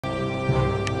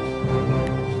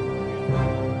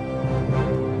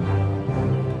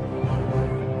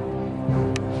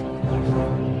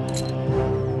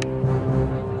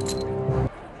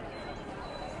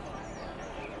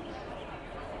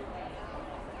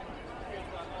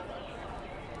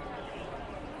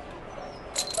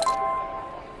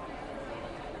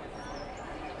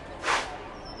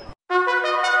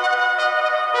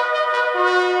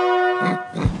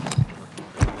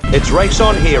It's race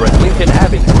on here at Lincoln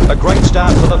Abbey. A great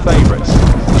start for the favourites.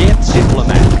 Jet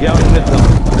Diplomat going with them.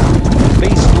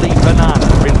 Beastly Banana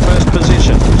in first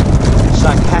position.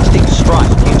 Sarcastic Strike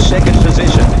in second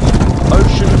position.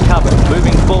 Ocean Covered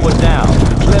moving forward now.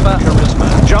 Clever Charisma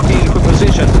jockeying for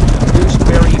position.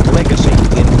 Gooseberry Legacy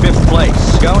in fifth place.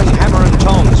 Going hammer and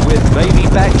tongs with Baby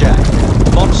Badger.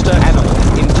 Monster Animal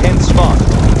in 10th spot.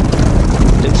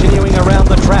 Continuing around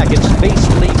the track, it's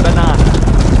Beastly Banana.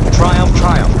 Triumph,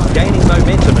 gaining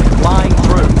momentum and flying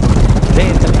through.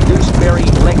 Then Gooseberry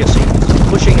Legacy,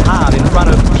 pushing hard in front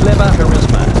of Clever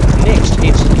Charisma. Next,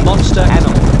 it's Monster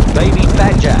Animal. Baby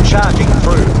Badger charging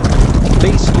through.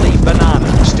 Beastly Banana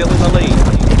still in the lead.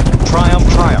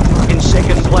 Triumph in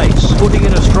second place, putting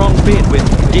in a strong bid with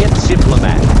Jet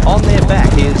Diplomat. On their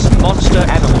back is Monster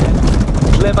Animal.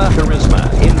 Clever Charisma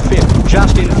in fifth,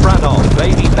 just in front of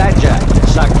Baby Badger.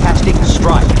 Sarcastic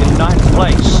Strike in ninth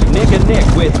place, neck and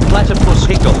neck with Platypus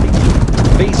Hickle.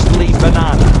 Beastly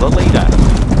Banana, the leader.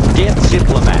 Jet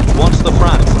Diplomat wants the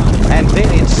front, and then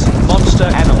it's Monster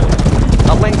Animal.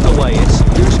 A length away, it's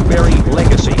Gooseberry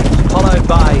Legacy, followed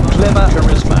by Clever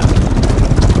Charisma.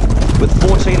 With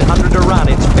 1400 to run,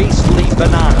 it's Beastly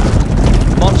Banana.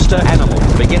 Monster Animal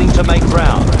beginning to make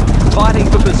ground. Fighting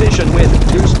for position with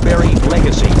Gooseberry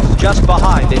Legacy. Just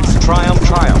behind, it's Triumph.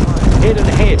 Head and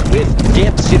head with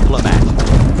Jet Diplomat.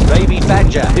 Baby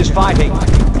Badger is fighting.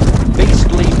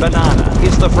 Beastly Banana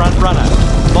is the front runner.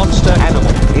 Monster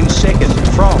Animal in second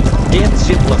from Jet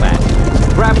Diplomat.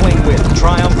 Grappling with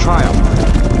Triumph.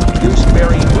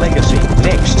 Gooseberry Legacy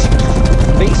next.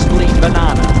 Beastly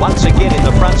Banana once again in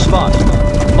the front spot.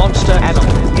 Monster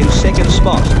Animal in second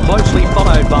spot, closely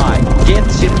followed by Jet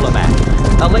Diplomat.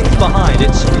 A length behind,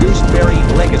 it's Gooseberry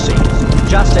Legacy.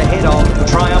 Just ahead of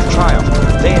Triumph.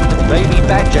 Then Baby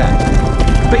Badger.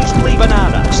 Beastly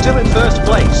Banana still in first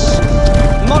place.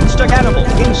 Monster Animal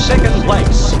in second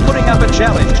place, putting up a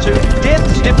challenge to Jet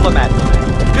Diplomat.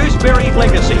 Gooseberry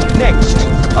Legacy next.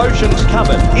 Oceans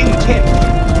Covered in 10th.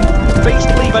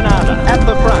 Beastly Banana at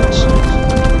the front.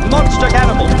 Monster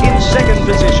Animal in second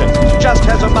position, just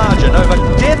has a margin over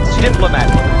Jet Diplomat.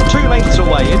 2 lengths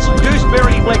away, it's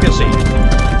Gooseberry Legacy.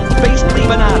 Beastly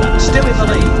Banana still in the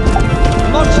lead.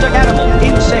 Monster Animal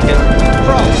in second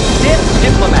from Jet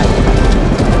Diplomat.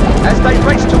 As they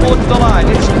race towards the line,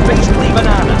 it's Beastly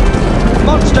Banana.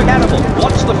 Monster Animal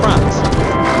wants the front.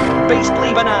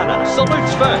 Beastly Banana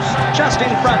salutes first, just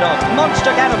in front of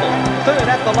Monster Animal.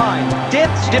 Third at the line, Jet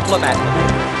Diplomat.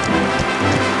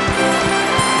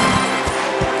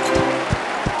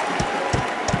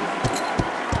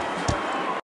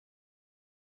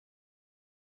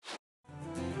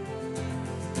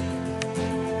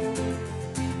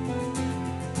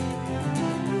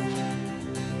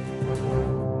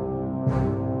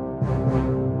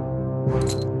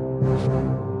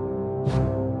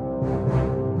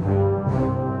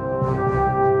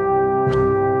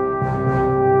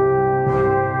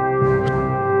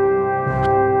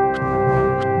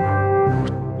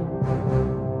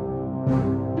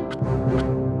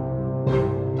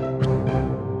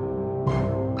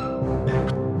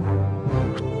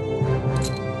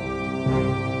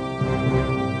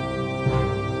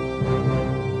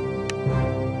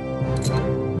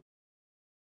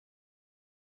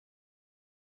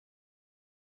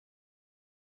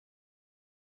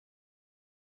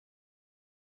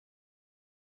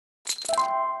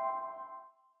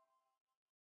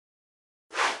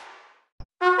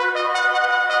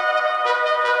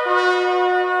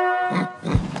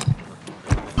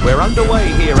 We're underway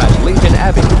here at Lincoln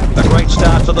Abbey. A great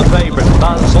start for the favourite,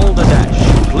 Buzz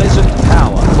Alderdash. Pleasant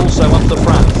Power also up the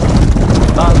front.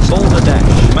 Buzz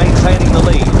Alderdash maintaining the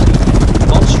lead.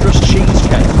 Monstrous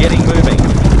Cheesecake getting moving.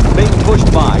 Being pushed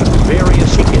by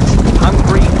Various Hickets.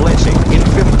 Hungry Blessing in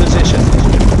 5th position.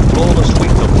 Flawless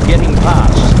Winkle getting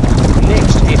past.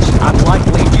 Next, it's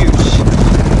Unlikely Use.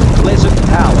 Pleasant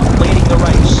Power leading the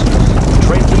race.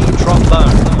 Trendy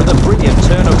Trombone with a brilliant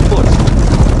turn of foot.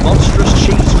 Monstrous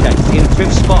Cheesecake in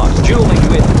 5th spot, dueling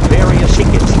with Various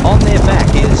Hickets. On their back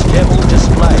is Devil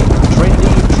Display.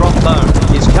 Trendy Trombone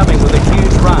is coming with a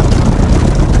huge run.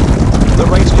 The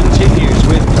race continues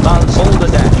with Buzz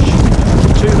Alderdash.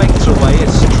 2 lengths away,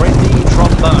 it's Trendy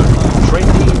Trombone.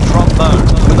 Trendy Trombone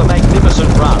with a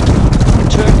magnificent run.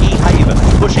 Turkey Haven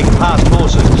pushing past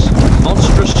horses.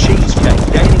 Monstrous Cheesecake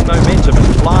gaining momentum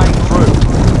and flying through.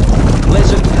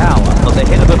 Pleasant Power at the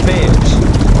head of affairs.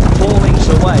 4 lengths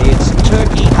away, it's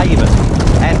Turkey Haven.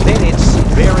 And then it's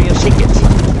Various Hickets,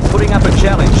 putting up a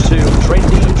challenge to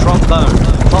Trendy Trombone,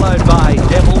 followed by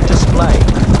Devil Display.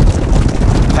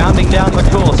 Pounding down the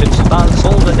course, it's Buzz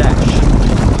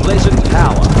Alderdash. Pleasant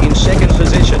Power in second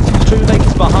position. 2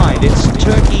 lengths behind, it's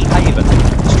Turkey Haven.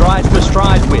 Stride for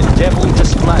stride with Devil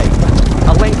Display.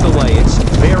 A length away, it's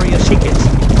Various Tickets.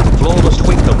 Flawless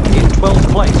Twinkle in 12th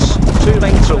place. 2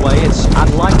 lengths away, it's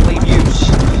Unlikely Views.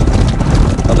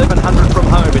 1100 from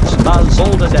home, it's Buzz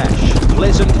Balderdash.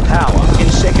 Pleasant Power in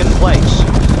second place.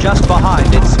 Just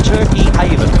behind, it's Turkey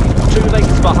Haven. 2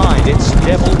 lengths behind, it's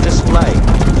Devil Display.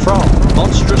 From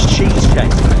Monstrous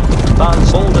Cheesecake.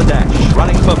 Buzz Balderdash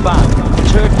running for fun.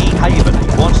 Turkey Haven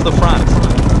wants the front.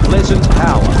 Pleasant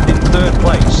Power in third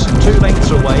place. 2 lengths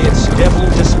away, it's Devil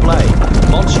Display.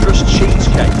 Monstrous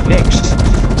Cheesecake next.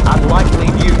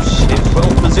 Unlikely Views in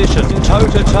 12th position. Toe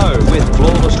to toe with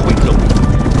Flawless Twinkle.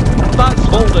 Buzz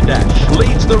Balderdash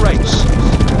leads the race.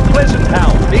 Pleasant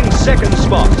Power in second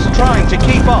spot, trying to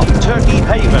keep off Turkey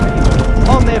Haven.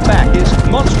 On their back is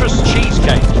Monstrous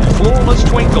Cheesecake. Flawless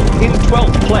Twinkle in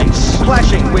 12th place,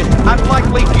 clashing with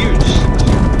Unlikely Views.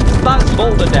 Buzz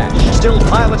Balderdash still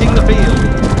piloting the field.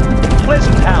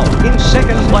 Pleasant Power in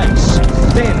second place,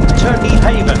 then Turkey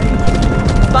Haven.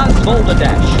 Buzz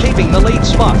Balderdash keeping the lead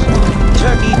spot.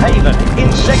 Turkey Haven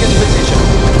in second position.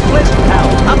 Pleasant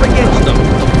Power up against them.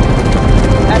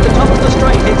 At the top of the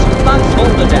straight, it's Buzz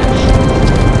Balderdash.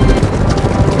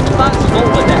 Buzz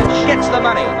Balderdash gets the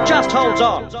money, just holds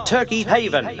on. Turkey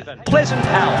Haven. Pleasant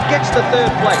Power gets the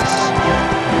third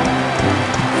place.